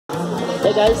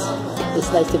Hey guys,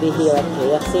 it's nice to be here at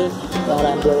KFC. What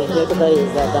I'm doing here today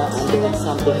is that I'm doing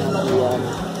something on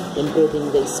the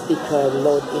improving the speaker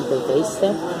load interface.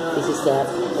 This is what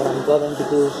I'm going to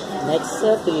do next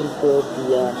to improve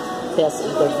the test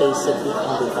interface of the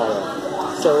amplifier.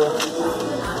 So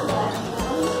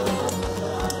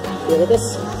here it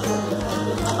is.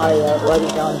 I write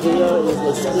it down here is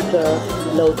the speaker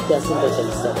load test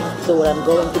interface. So what I'm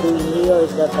going to do in here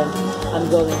is that I'm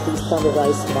going to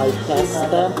standardize my test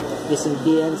using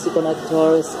BNC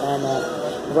connectors and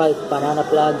right banana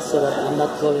plugs, so that I'm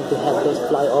not going to have those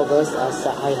flyovers as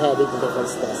I had it in the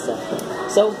first test.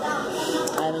 So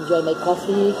I'm enjoying my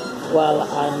coffee while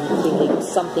I'm thinking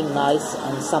something nice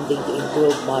and something to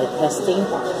improve my testing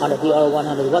on a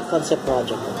dr100W concept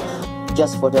project.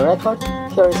 Just for the record,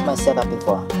 here is my setup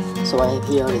before. So I have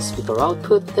here is speaker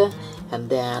output, and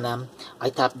then I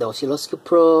tap the oscilloscope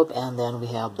probe, and then we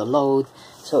have the load.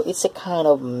 So it's a kind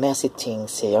of messy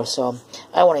things here, so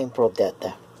I want to improve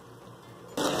that.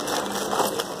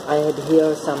 I have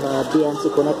here some BNC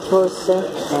connectors,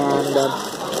 and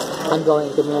I'm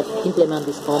going to implement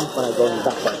this pump when I go in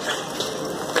backwards.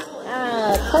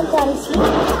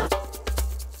 Fantastic!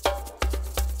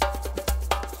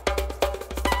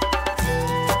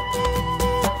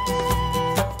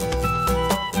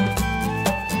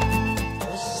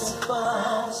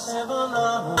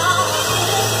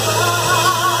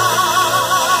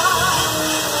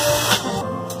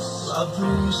 La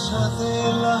brisa de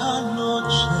la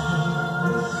noche,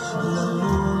 la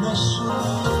luna azul.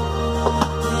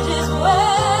 It is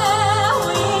where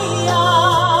we are.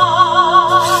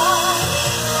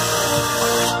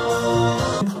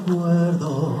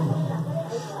 Recuerdo,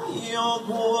 yo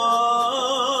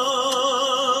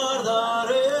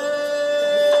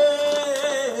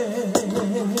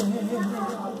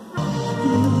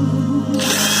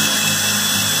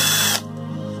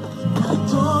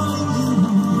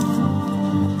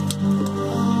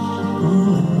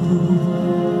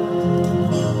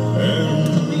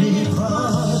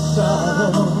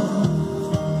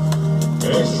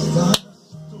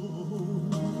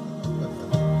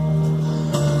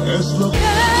es lo que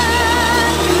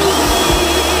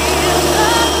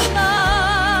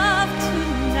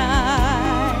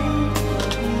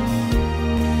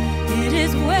it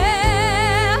is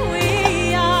where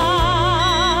we are.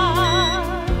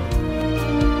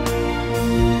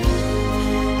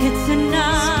 It's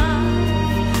enough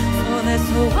for this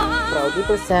one. Proudly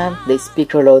present the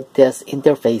speaker load test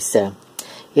interface.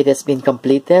 It has been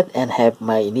completed and have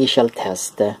my initial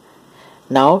test.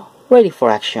 Now ready for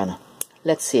action.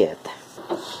 Let's see it.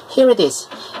 Here it is.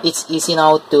 It's easy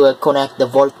now to connect the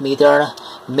voltmeter,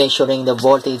 measuring the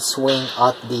voltage swing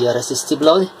at the resistive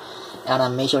load, and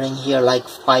I'm measuring here like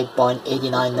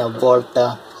 5.89 volt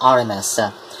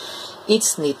RMS.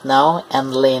 It's neat now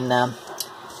and lean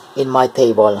in my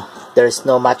table. There's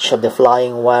no much of the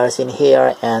flying wires in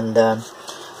here, and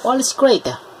well, it's great.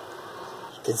 You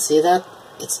can see that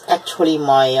it's actually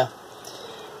my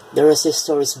the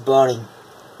resistor is burning.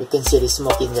 You can see the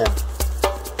smoke in there.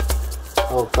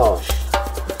 Oh gosh.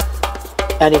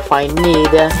 And if I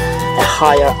need a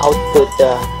higher output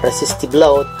resistive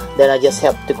load, then I just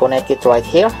have to connect it right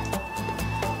here,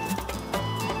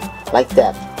 like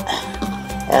that,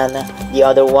 and the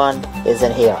other one is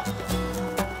in here.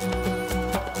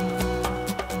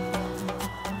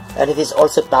 And it is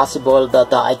also possible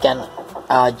that I can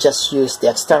just use the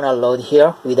external load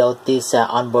here without this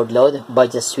onboard load by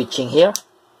just switching here,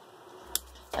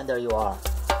 and there you are.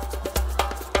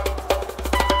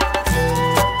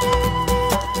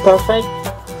 Perfect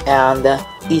and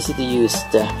easy to use.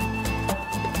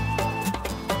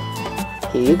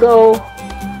 Here you go.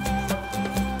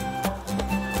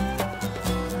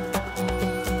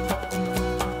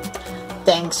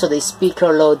 Thanks to the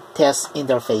speaker load test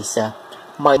interface,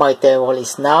 my table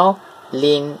is now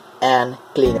lean and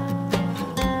clean.